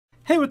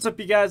Hey, what's up,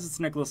 you guys? It's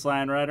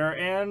IAmTheLionRider,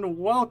 and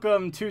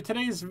welcome to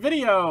today's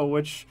video,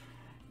 which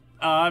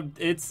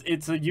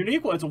it's a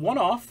unique one. It's a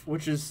one-off,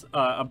 which is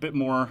a bit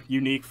more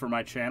unique for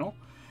my channel.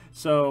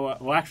 So,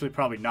 well, actually,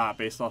 probably not,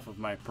 based off of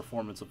my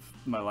performance of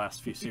my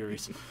last few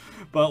series.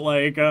 But,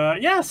 like,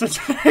 yeah, so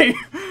today,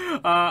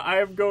 I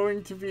am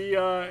going to be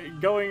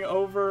going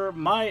over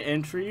my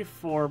entry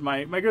for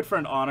my good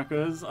friend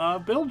Annika's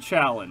build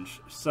challenge.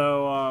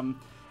 So,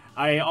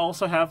 I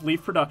also have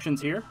Leaf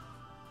Productions here.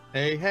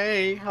 Hey,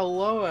 hey,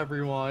 hello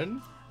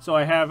everyone. So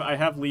I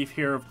have Leaf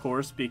here, of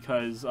course,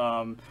 because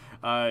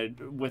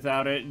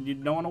without it,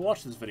 no one will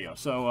watch this video.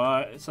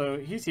 So so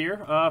he's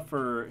here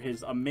for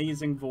his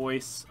amazing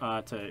voice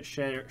to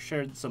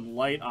share some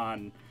light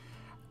on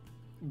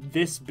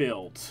this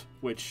build,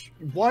 which...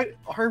 What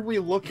are we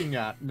looking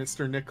at,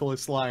 Mr.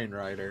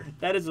 IAmTheLionRider?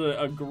 That is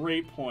a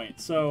great point.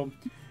 So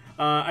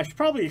I should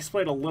probably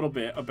explain a little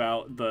bit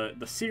about the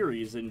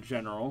series in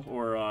general,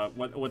 or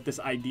what this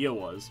idea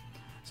was.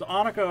 So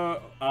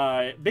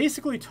Annika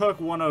basically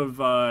took one of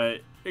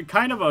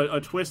kind of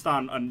a twist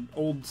on an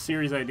old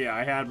series idea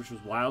I had, which was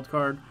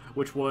Wildcard,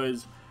 which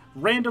was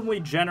randomly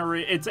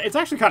generate. It's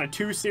actually kind of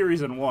two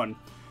series in one.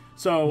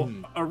 So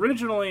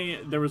originally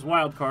there was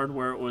Wildcard,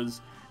 where it was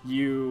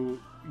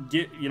you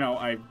get,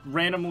 I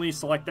randomly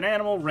select an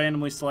animal,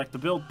 randomly select the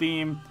build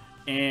theme,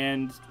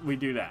 and we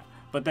do that.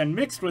 But then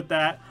mixed with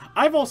that,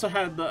 I've also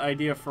had the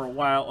idea for a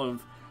while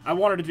of I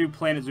wanted to do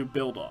Planet Zoo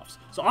build-offs.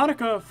 So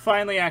Annika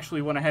finally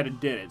actually went ahead and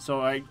did it.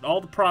 So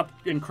all the prop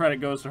and credit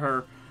goes to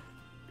her.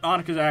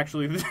 Annika's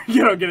actually,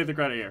 getting the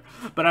credit here.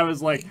 But I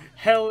was like,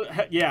 hell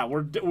yeah,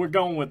 we're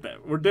going with it.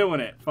 We're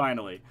doing it,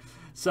 finally.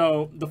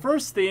 So the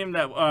first theme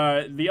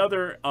that, the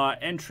other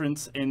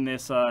entrance in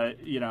this,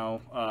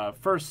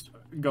 first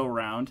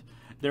go-round,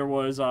 there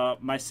was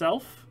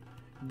myself,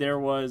 there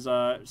was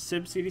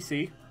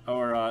SibCDC,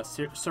 or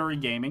Surrey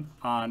Gaming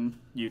on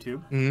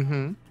YouTube.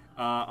 Mm-hmm.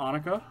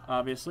 Annika,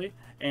 obviously,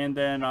 and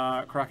then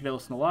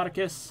Crocodilus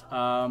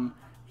Niloticus.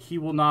 He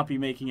will not be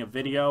making a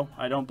video,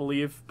 I don't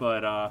believe,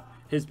 but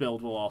his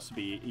build will also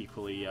be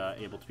equally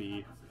able to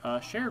be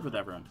shared with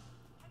everyone.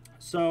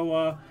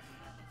 So,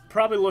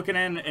 probably looking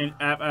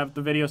at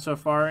the video so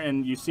far,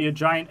 and you see a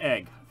giant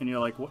egg, and you're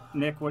like,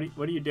 Nick, what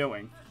are you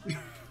doing?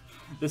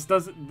 This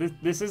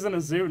isn't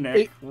a zoo,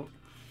 Nick.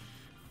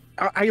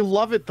 I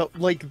love it though.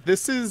 Like,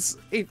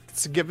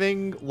 it's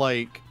giving,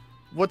 like,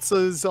 what's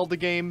the Zelda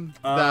game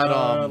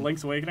that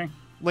Link's Awakening?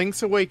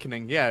 Link's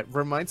Awakening, yeah, it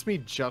reminds me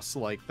just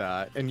like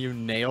that, and you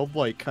nailed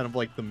like kind of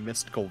like the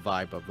mystical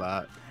vibe of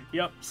that.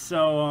 Yep.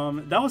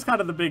 So that was kind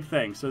of the big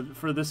thing. So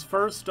for this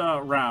first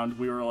round,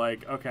 we were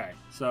like, okay,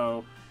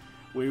 so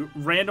we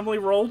randomly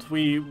rolled.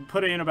 We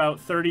put in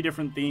about 30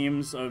 different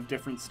themes of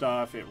different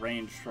stuff. It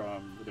ranged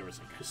from, there was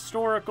like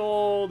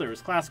historical, there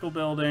was classical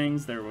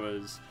buildings, there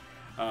was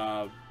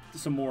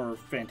some more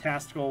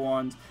fantastical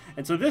ones,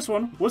 and so this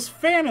one was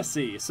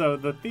fantasy, so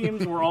the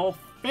themes were all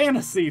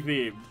fantasy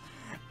themed.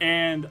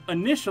 And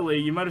initially,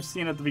 you might have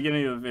seen at the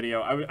beginning of the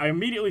video, I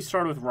immediately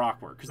started with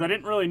rockwork because I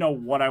didn't really know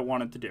what I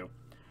wanted to do.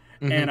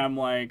 And I'm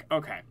like,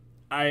 okay,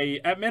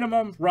 at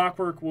minimum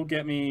rockwork will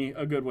get me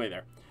a good way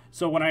there.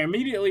 So when I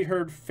immediately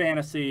heard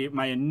fantasy,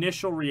 my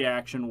initial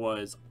reaction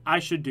was I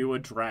should do a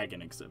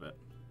dragon exhibit.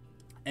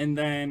 And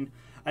then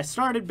I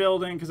started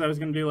building because I was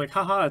going to be like,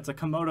 haha, it's a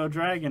Komodo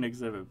dragon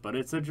exhibit, but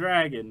it's a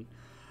dragon.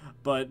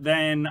 But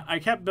then I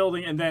kept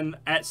building, and then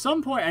at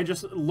some point I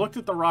just looked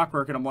at the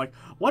rockwork, and I'm like,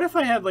 what if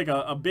I had like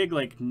a big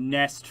like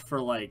nest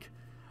for like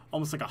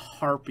almost like a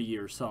harpy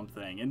or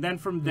something? And then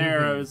from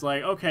there I was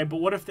like, okay, but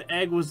what if the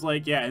egg was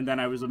like, yeah, and then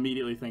I was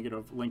immediately thinking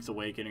of Link's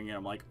Awakening, and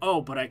I'm like,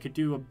 oh, but I could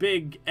do a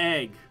big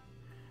egg.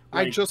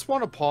 Like, I just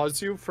want to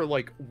pause you for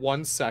like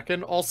 1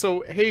 second.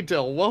 Also, hey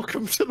Dill,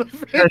 welcome to the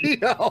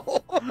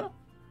video.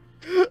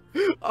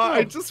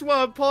 I just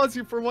want to pause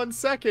you for 1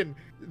 second.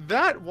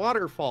 That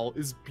waterfall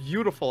is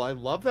beautiful. I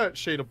love that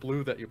shade of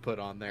blue that you put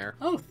on there.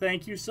 Oh,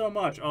 thank you so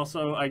much.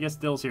 Also, I guess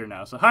Dill's here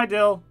now. So, hi,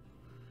 Dill.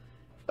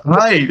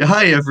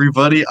 Hi,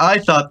 everybody. I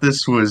thought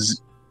this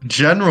was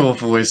general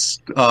voice.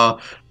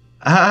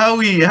 How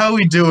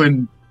we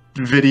doing,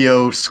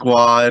 video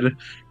squad?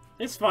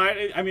 It's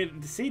fine. I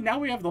mean, see, now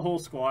we have the whole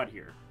squad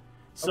here.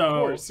 So, of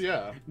course,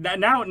 yeah.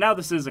 Now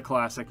this is a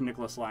classic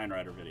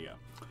IAmTheLionRider video.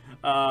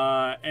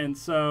 And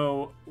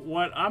so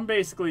what I'm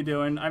basically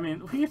doing, I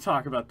mean, we can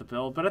talk about the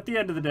build, but at the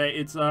end of the day,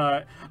 it's,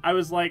 I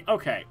was like,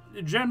 okay,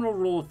 general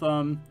rule of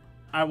thumb,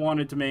 I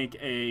wanted to make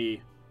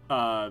a,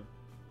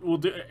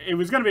 it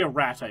was going to be a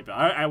rat type build.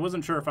 I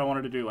wasn't sure if I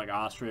wanted to do like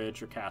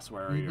ostrich or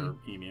cassowary or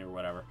emu or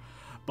whatever,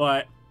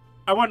 but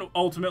I went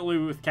ultimately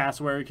with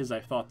cassowary because I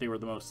thought they were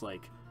the most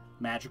like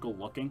magical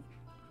looking.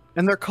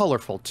 And they're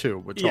colorful too,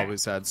 which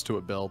always adds to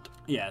a build.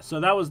 Yeah,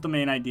 so that was the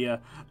main idea.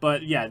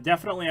 But yeah,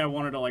 definitely I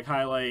wanted to like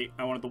highlight,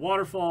 I wanted the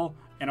waterfall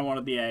and I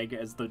wanted the egg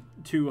as the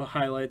two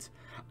highlights.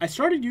 I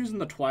started using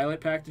the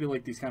Twilight Pack to do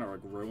like these kind of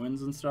like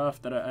ruins and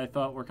stuff that I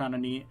thought were kind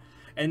of neat.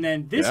 And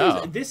then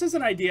this is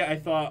an idea I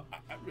thought,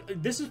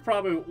 this is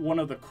probably one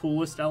of the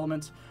coolest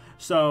elements.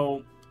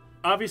 So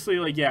obviously,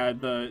 like, yeah,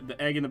 the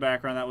egg in the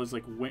background, that was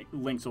like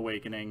Link's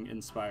Awakening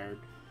inspired.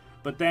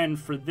 But then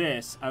for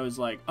this, I was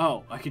like,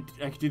 oh, I could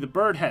do the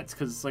bird heads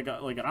because it's like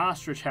an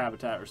ostrich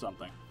habitat or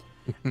something.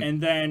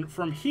 And then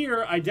from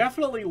here, I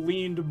definitely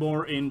leaned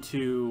more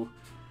into.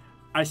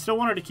 I still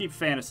wanted to keep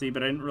fantasy,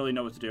 but I didn't really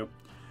know what to do.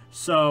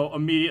 So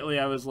immediately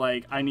I was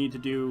like, I need to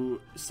do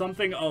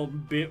something a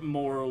bit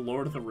more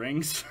Lord of the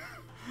Rings.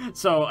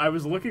 So I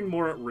was looking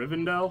more at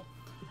Rivendell,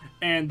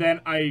 and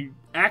then I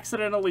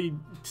accidentally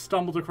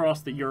stumbled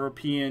across the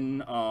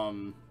European,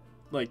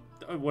 like,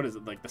 what is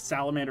it, like the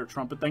salamander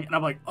trumpet thing, and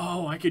I'm like,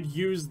 oh, I could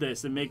use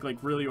this and make like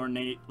really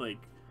ornate like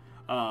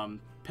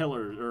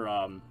pillars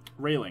or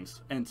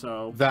railings. And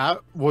so that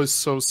was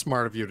so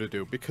smart of you to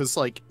do, because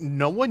like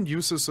no one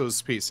uses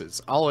those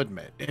pieces. I'll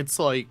admit, it's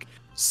like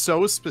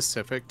so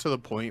specific to the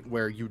point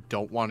where you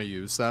don't want to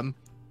use them,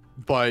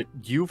 but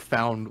you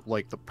found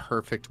like the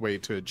perfect way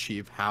to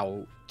achieve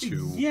how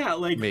to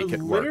like make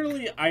it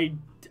literally work.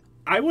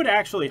 I would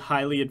actually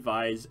highly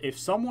advise if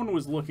someone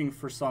was looking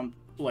for some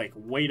like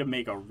way to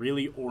make a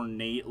really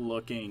ornate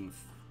looking,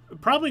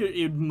 probably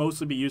it'd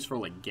mostly be used for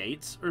like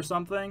gates or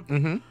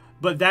something.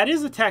 But that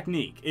is a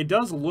technique. It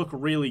does look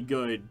really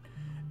good,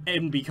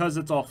 and because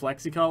it's all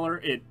flexicolor,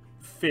 it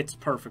fits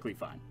perfectly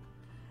fine.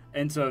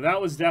 And so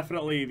that was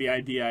definitely the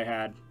idea I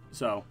had.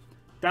 So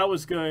that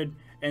was good.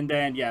 And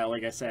then, yeah,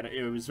 like I said,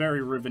 it was very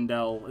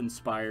Rivendell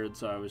inspired,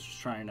 so I was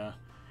just trying to...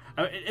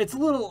 It's a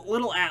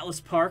little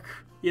Atlas Park,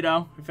 you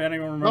know, if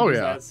anyone remembers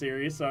that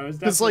series. So I was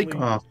definitely... It's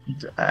like,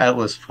 oh,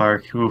 Atlas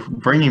Park,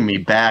 bringing me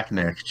back,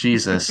 Nick.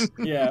 Jesus.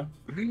 Yeah.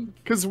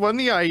 Because when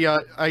the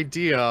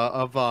idea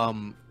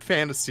of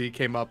fantasy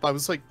came up, I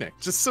was like, Nick,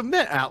 just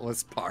submit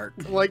Atlas Park.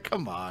 Like,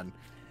 come on.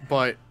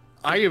 But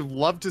I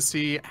love to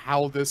see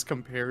how this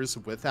compares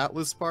with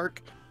Atlas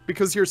Park,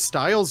 because your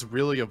style's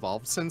really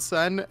evolved since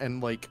then,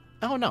 and like,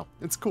 I don't know,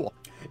 it's cool.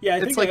 Yeah,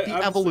 it's like the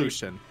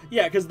evolution.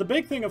 Yeah, because the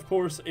big thing, of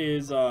course,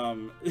 is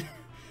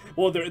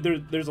well,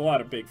 there's a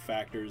lot of big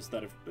factors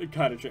that have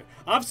kind of changed.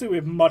 Obviously, we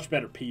have much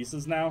better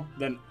pieces now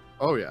than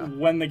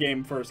when the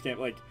game first came.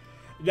 Like,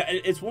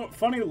 it's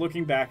funny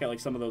looking back at like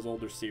some of those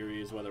older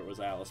series, whether it was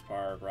Atlas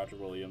Park, Roger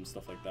Williams,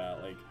 stuff like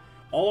that. Like,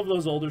 all of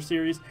those older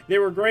series, they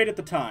were great at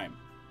the time.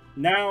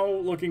 Now,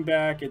 looking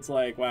back, it's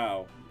like,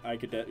 wow, I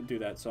could do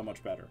that so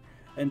much better.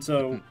 And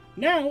so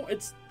now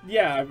it's,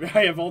 yeah,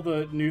 I have all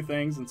the new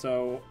things, and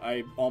so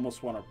I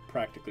almost want to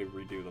practically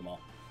redo them all.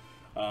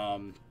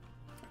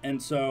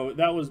 And so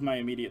that was my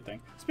immediate thing.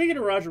 Speaking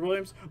of Roger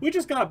Williams,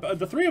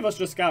 the three of us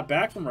just got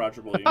back from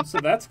Roger Williams, so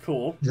that's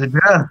cool.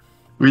 Yeah,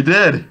 we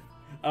did.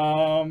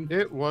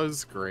 It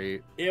was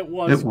great. It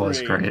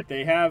was great.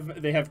 They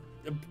have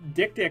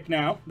Dick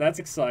now. That's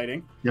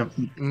exciting. Yep.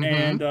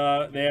 And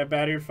they have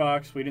Bat-eared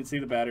Fox. We didn't see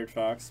the Bat-eared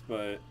Fox,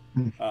 but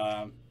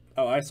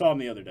oh, I saw him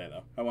the other day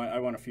though. I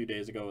went a few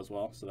days ago as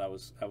well, so that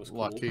was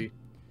cool.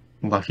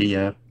 Lucky,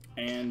 yeah.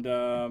 And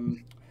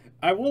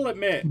I will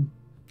admit,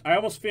 I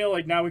almost feel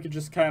like now we could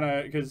just kind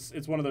of, because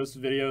it's one of those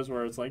videos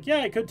where it's like, yeah,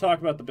 I could talk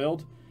about the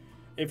build,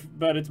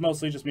 but it's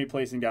mostly just me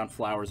placing down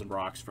flowers and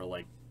rocks for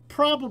like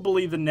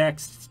probably the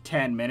next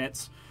 10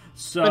 minutes.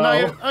 So, and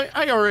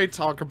I already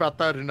talk about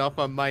that enough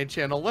on my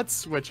channel. Let's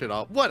switch it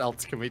up. What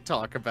else can we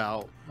talk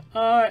about?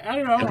 I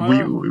don't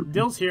know.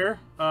 Dill's here.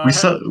 We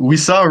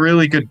saw a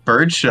really good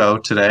bird show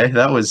today.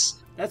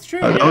 That's true.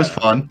 That was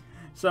fun.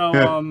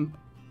 So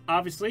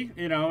obviously,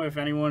 you know, if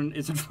anyone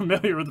isn't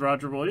familiar with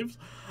Roger Williams,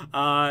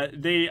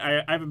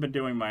 I haven't been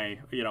doing my,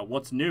 you know,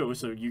 what's new,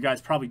 so you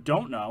guys probably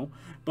don't know,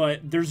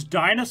 but there's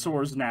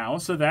dinosaurs now,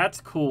 so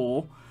that's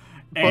cool.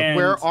 But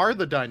where are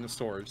the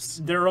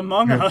dinosaurs? They're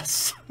among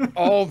us.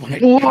 Oh my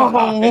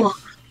god.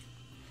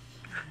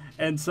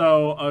 And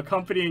so,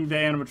 accompanying the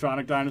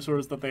animatronic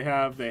dinosaurs that they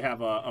have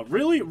a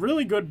really,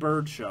 really good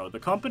bird show. The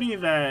company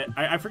that...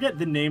 I forget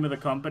the name of the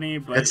company,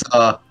 but... It's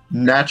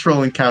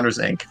Natural Encounters,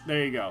 Inc.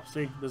 There you go.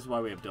 See? This is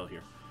why we have Dill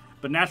here.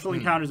 But Natural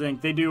Encounters,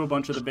 Inc., they do a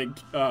bunch of the big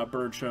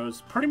bird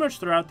shows pretty much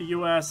throughout the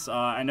U.S.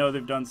 I know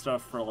they've done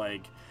stuff for,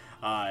 like,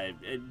 a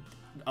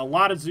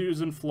lot of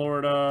zoos in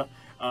Florida...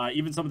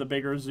 even some of the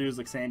bigger zoos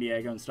like San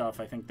Diego and stuff,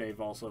 I think they've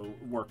also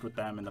worked with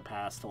them in the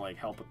past to like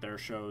help with their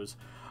shows.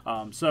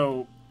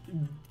 So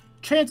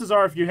chances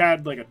are if you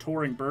had like a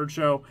touring bird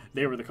show,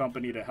 they were the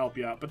company to help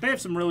you out. But they have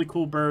some really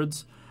cool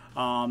birds.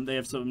 They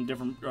have some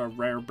different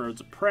rare birds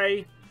of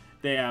prey.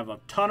 They have a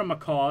ton of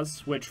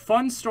macaws, which,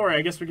 fun story,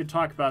 I guess we could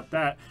talk about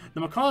that. The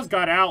macaws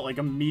got out like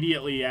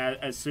immediately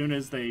as soon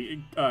as they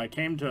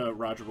came to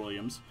Roger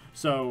Williams.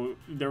 So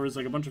there was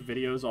like a bunch of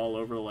videos all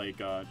over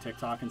like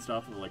TikTok and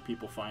stuff of like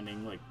people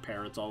finding like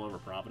parrots all over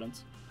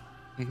Providence.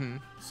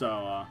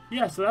 So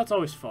yeah, so that's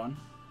always fun.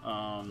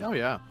 Oh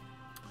yeah.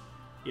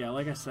 Yeah,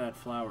 like I said,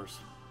 flowers.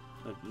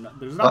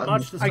 There's not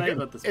much to say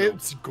about this film.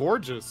 It's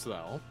gorgeous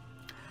though.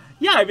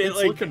 Yeah, I mean, it's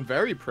like, looking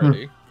very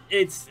pretty.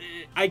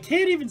 I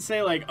can't even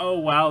say like, oh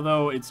wow,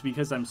 though it's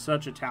because I'm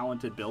such a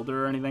talented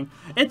builder or anything.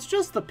 It's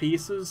just the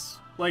pieces.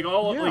 Like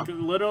like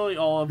literally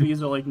all of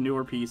these are like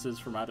newer pieces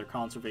from either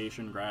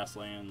conservation,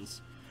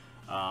 grasslands,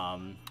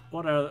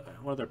 what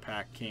other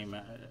pack came?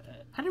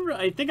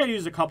 I think I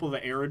used a couple of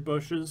the arid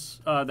bushes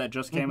that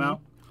just came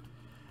out.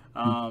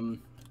 I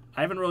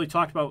haven't really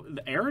talked about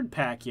the arid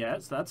pack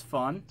yet, so that's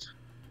fun.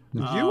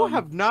 You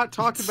have not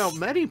talked about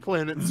many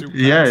Planet Zoo packs.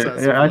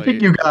 Yeah, I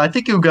think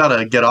you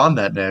gotta get on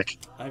that, Nick.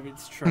 I mean,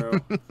 it's true.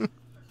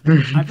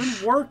 I've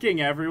been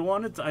working,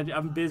 everyone.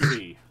 I'm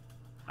busy.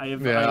 I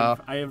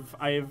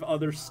have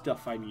other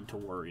stuff I need to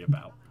worry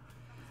about.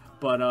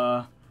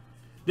 But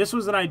this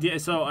was an idea.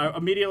 So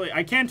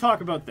I can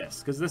talk about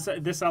this because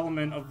this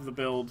element of the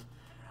build,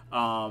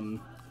 I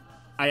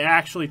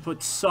actually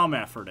put some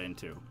effort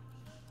into.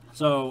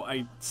 So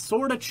I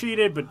sort of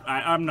cheated, but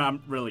I'm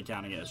not really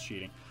counting it as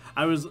cheating.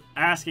 I was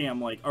asking,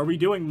 I'm like, are we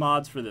doing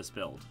mods for this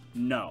build?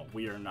 No,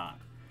 we are not.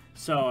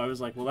 So I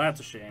was like, well, that's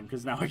a shame,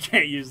 because now I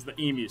can't use the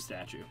emu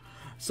statue.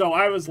 So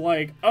I was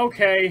like,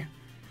 okay,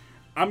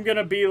 I'm going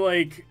to be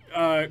like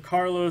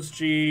Carlos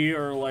G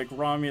or like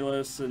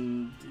Romulus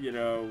and, you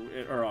know,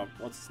 or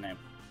what's his name?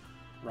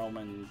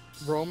 Roman?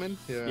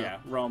 Yeah. Yeah,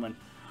 Roman.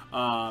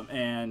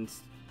 And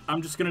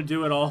I'm just going to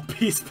do it all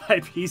piece by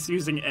piece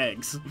using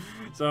eggs.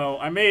 So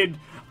I made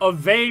a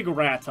vague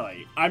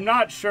ratite. I'm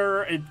not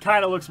sure. It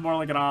kind of looks more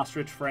like an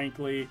ostrich,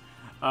 frankly,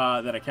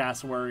 than a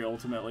cassowary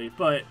ultimately.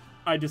 But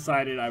I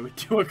decided I would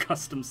do a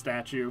custom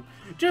statue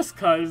just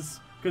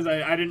because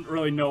I didn't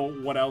really know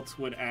what else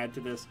would add to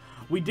this.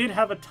 We did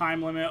have a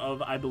time limit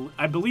of,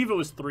 I believe it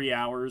was 3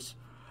 hours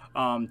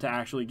to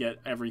actually get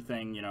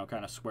everything, you know,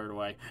 kind of squared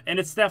away. And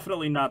it's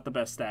definitely not the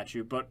best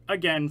statue. But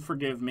again,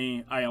 forgive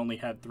me. I only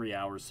had 3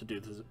 hours to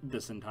do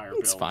this entire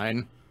build. It's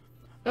fine.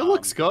 It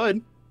looks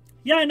good.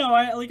 Yeah, I know.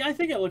 I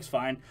think it looks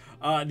fine.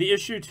 The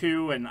issue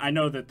too, and I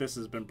know that this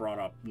has been brought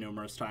up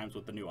numerous times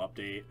with the new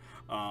update.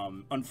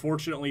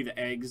 Unfortunately, the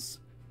eggs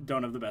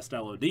don't have the best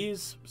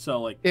LODs.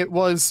 So like, it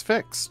was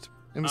fixed.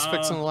 It was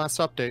fixed in the last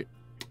update.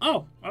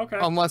 Oh, okay.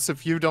 Unless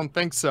if you don't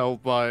think so,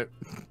 but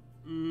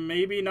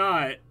maybe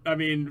not. I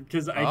mean,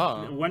 because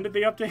when did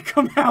the update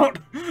come out?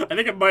 I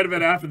think it might have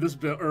been after this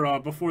build or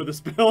before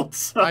this build.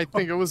 So. I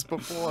think it was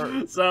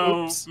before.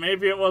 So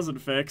maybe it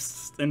wasn't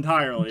fixed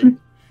entirely. It's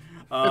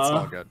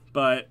all good.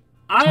 But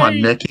come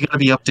on, Nick, you gotta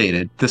be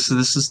updated. This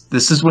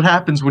is what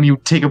happens when you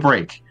take a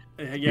break.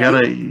 Yeah,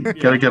 you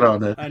gotta get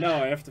on it. I know,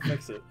 I have to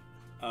fix it.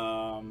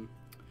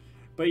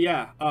 But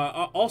yeah,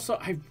 also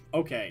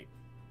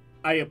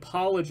I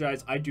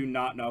apologize. I do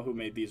not know who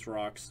made these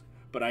rocks,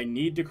 but I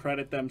need to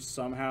credit them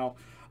somehow.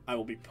 I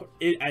will be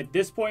at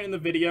this point in the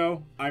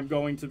video. I'm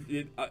going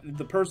to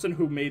the person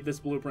who made this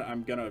blueprint.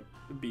 I'm gonna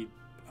be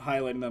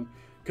highlighting them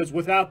because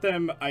without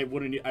them, I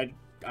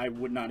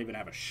would not even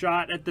have a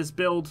shot at this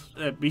build,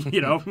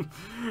 you know,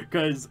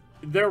 because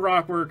their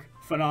rock work,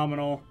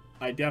 phenomenal.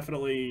 I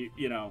definitely,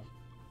 you know,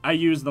 I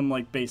use them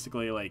like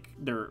basically like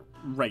they're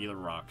regular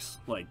rocks.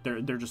 Like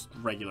they're just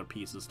regular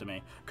pieces to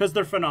me because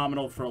they're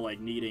phenomenal for like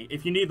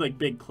if you need like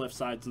big cliff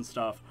sides and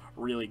stuff,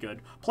 really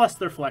good. Plus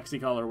they're flexi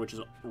color, which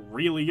is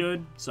really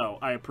good. So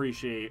I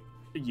appreciate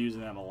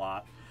using them a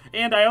lot.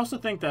 And I also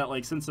think that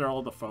like since they're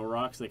all the faux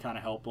rocks, they kind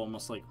of help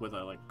almost like with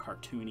a like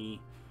cartoony,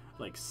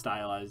 like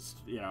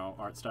stylized, you know,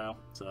 art style.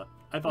 So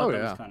I thought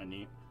that was kind of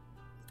neat.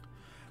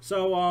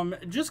 So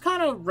just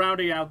kind of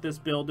rounding out this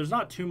build, there's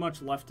not too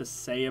much left to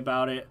say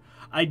about it.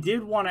 I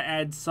did want to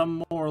add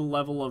some more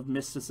level of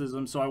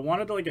mysticism, so I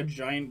wanted like a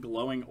giant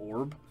glowing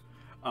orb,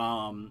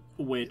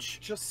 which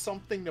just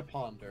something to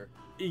ponder.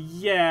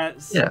 Yeah.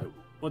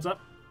 What's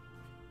up?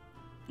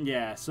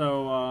 Yeah,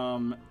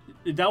 so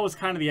that was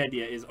kind of the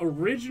idea. Is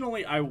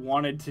originally I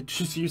wanted to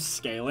just use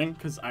scaling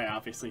because I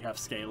obviously have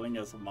scaling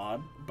as a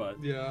mod,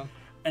 but yeah,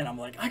 and I'm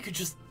like I could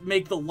just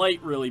make the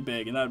light really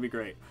big and that'd be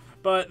great,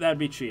 but that'd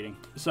be cheating.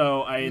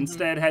 So I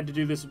instead had to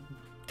do this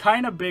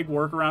kind of big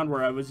workaround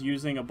where I was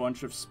using a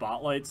bunch of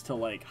spotlights to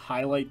like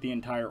highlight the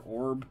entire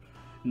orb,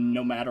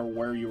 no matter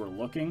where you were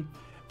looking.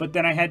 But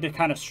then I had to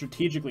kind of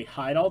strategically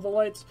hide all the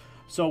lights.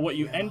 So what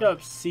you end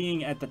up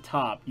seeing at the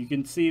top, you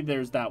can see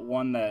there's that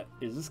one that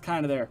is just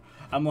kind of there.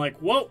 I'm like,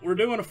 whoa, we're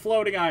doing a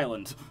floating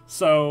island.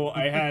 So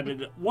I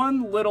had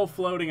one little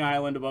floating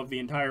island above the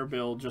entire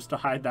build just to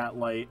hide that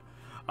light.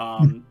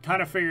 Kind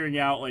of figuring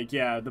out, like,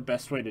 yeah, the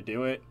best way to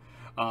do it.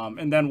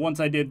 And then once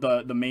I did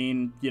the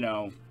main, you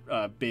know,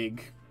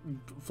 big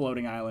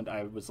floating island,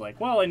 I was like,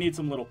 well, I need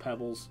some little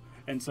pebbles.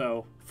 And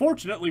so,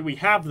 fortunately, we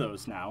have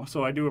those now.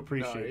 So I do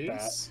appreciate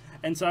that.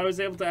 And so I was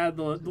able to add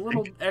the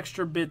little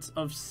extra bits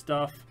of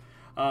stuff,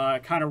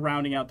 kind of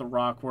rounding out the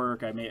rock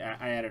work. I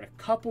added a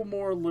couple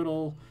more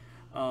little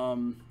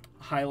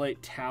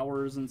highlight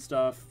towers and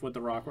stuff with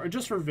the rock work,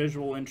 just for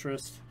visual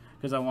interest,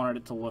 because I wanted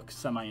it to look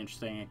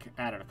semi-interesting.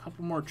 I added a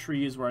couple more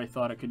trees where I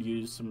thought it could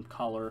use some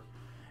color.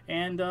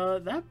 And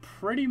that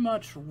pretty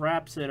much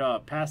wraps it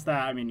up. Past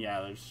that, I mean,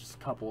 yeah, there's just a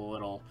couple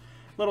of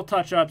little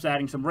touch-ups,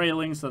 adding some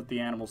railings so that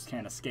the animals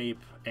can't escape,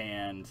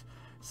 and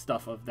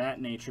stuff of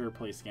that nature,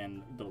 placing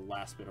in the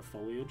last bit of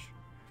foliage.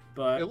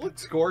 But it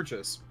looks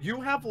gorgeous. You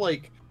have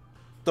like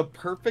the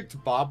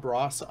perfect Bob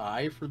Ross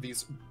eye for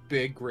these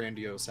big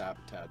grandiose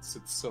habitats.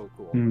 It's so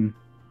cool.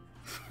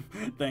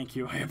 Thank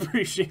you. I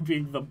appreciate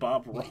being the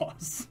Bob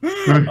Ross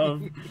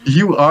of...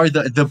 You are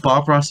the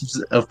Bob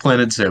Ross of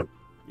Planet Zoo.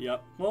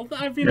 Yep. Well,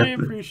 I mean, I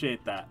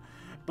appreciate that.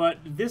 But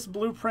this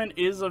blueprint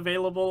is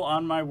available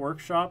on my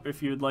workshop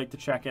if you'd like to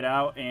check it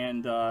out.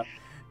 And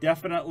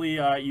definitely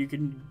you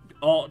can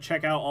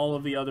check out all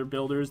of the other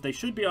builders. They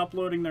should be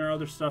uploading their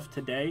other stuff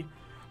today.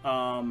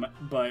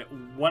 But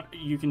what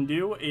you can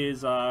do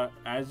is,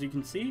 as you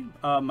can see,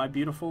 my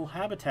beautiful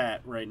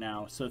habitat right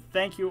now. So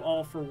thank you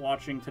all for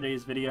watching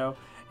today's video.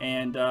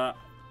 And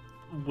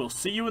we'll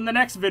see you in the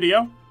next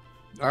video.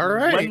 All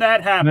right. When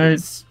that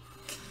happens.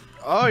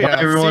 Oh, yeah.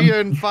 Bye, everyone. See you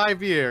in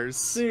 5 years.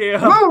 See ya.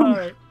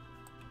 Bye.